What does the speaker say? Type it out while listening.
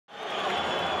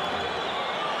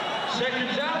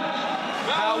Seconds out.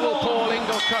 How will Paul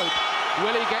Ingle cope?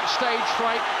 Will he get stage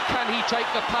fright? Can he take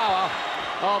the power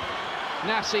of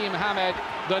Naseem Hamed,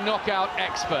 the knockout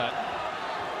expert?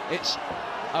 It's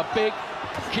a big,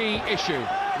 key issue.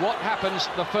 What happens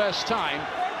the first time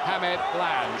Hamed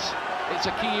lands? It's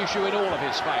a key issue in all of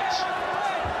his fights.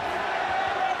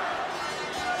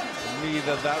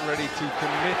 Neither that ready to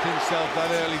commit himself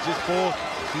that early, just both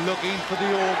looking for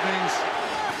the openings.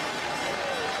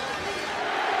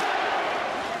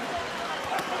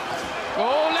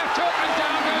 Oh, left hook and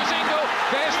down goes Ingle.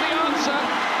 There's the answer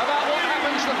about what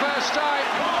happens the first time.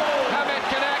 Hamed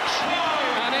connects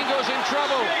and Ingle's in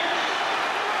trouble.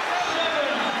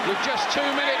 With just 2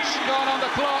 minutes gone on the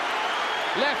clock.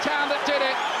 Left hand that did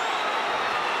it.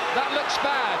 That looks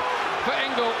bad for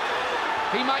Ingle.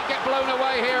 He might get blown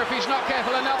away here if he's not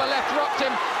careful. Another left rocked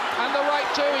him, and the right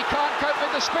too. He can't cope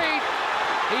with the speed.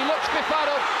 He looks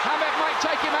befuddled. Hamed might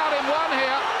take him out in one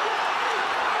here.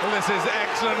 Well, this is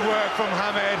excellent work from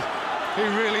Hamed. He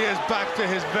really is back to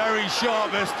his very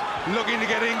sharpest, looking to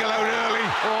get Ingle out early.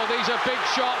 Oh, these are big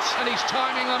shots, and he's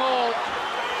timing them all.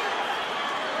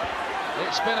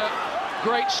 It's been a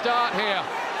great start here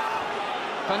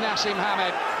for Naseem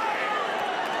Hamed.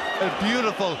 A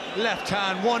beautiful left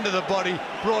hand, one to the body,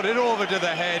 brought it over to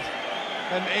the head,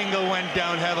 and Ingle went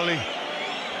down heavily.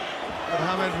 But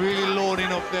Hamed really loading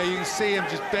up there. You can see him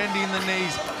just bending the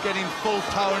knees, getting full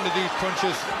power into these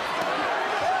punches.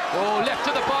 Oh, left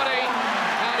to the body,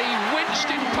 and he winced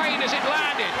in pain as it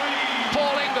landed.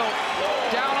 Paul Ingle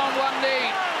down on one knee.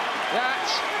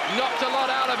 That's knocked a lot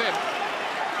out of him.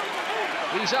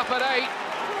 He's up at 8,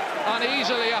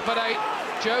 uneasily up at 8.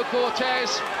 Joe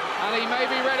Cortez, and he may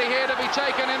be ready here to be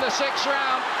taken in the 6th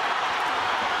round.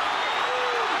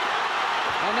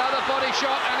 Another body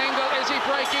shot, and Ingle, is he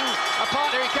breaking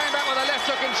apart here? He came back with a left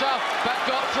hook himself, but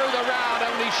got through the round,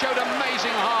 and he showed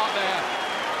amazing heart there.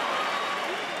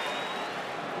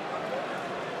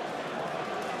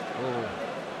 Oh,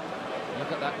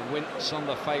 look at that wince on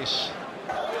the face.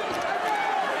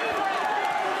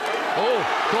 Oh,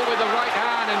 caught with the right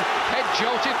hand and head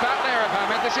jolted back there of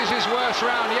Hamed. This is his worst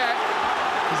round yet.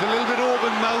 He's a little bit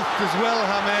open-mouthed as well,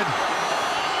 Hamed.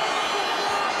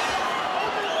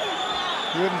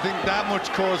 You wouldn't think that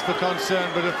much cause for concern,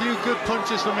 but a few good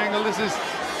punches from Ingle. This is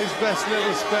his best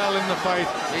little spell in the fight.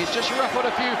 He's just ruffled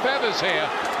a few feathers here.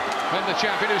 And the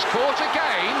champion who's caught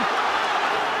again.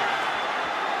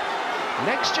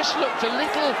 Legs just looked a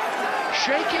little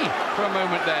shaky for a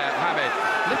moment there, Hamed.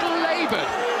 Little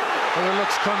laboured. Well, it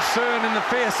looks concern in the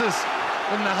faces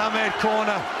in the Hamed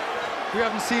corner. We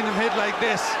haven't seen him hit like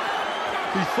this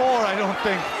before, I don't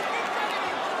think.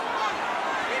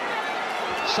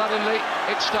 Suddenly,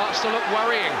 it starts to look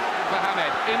worrying for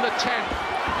Hamed in the 10th,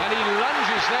 and he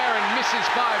lunges there and misses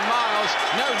by miles.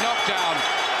 No knockdown,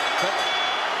 but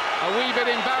a wee bit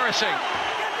embarrassing.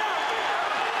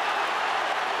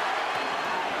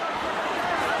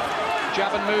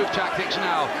 Jab and move tactics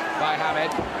now by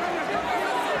Hamed,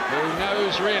 who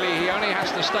knows really he only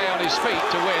has to stay on his feet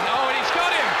to win. Oh, and he's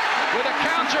got him with a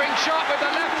countering shot with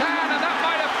the left hand, and that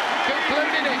might have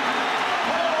concluded it.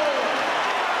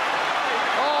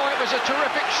 Oh, it was a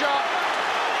terrific shot.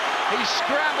 He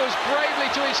scrambles bravely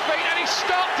to his feet, and he's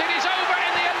stopped. It is over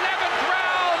in the 11th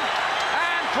round,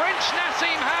 and Prince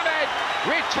Naseem Hamed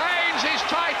retains his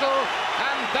title,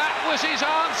 and that was his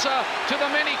answer to the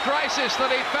mini crisis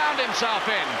that he found himself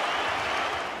in.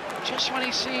 Just when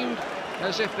he seemed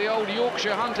as if the old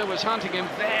Yorkshire hunter was hunting him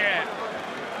there,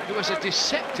 it was a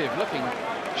deceptive-looking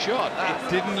shot. It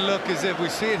didn't look as if we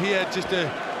see it here, just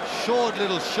a short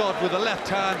little shot with the left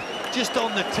hand, just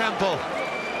on the temple.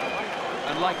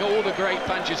 And like all the great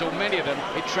punches, or many of them,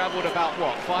 it travelled about,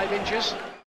 what, 5 inches?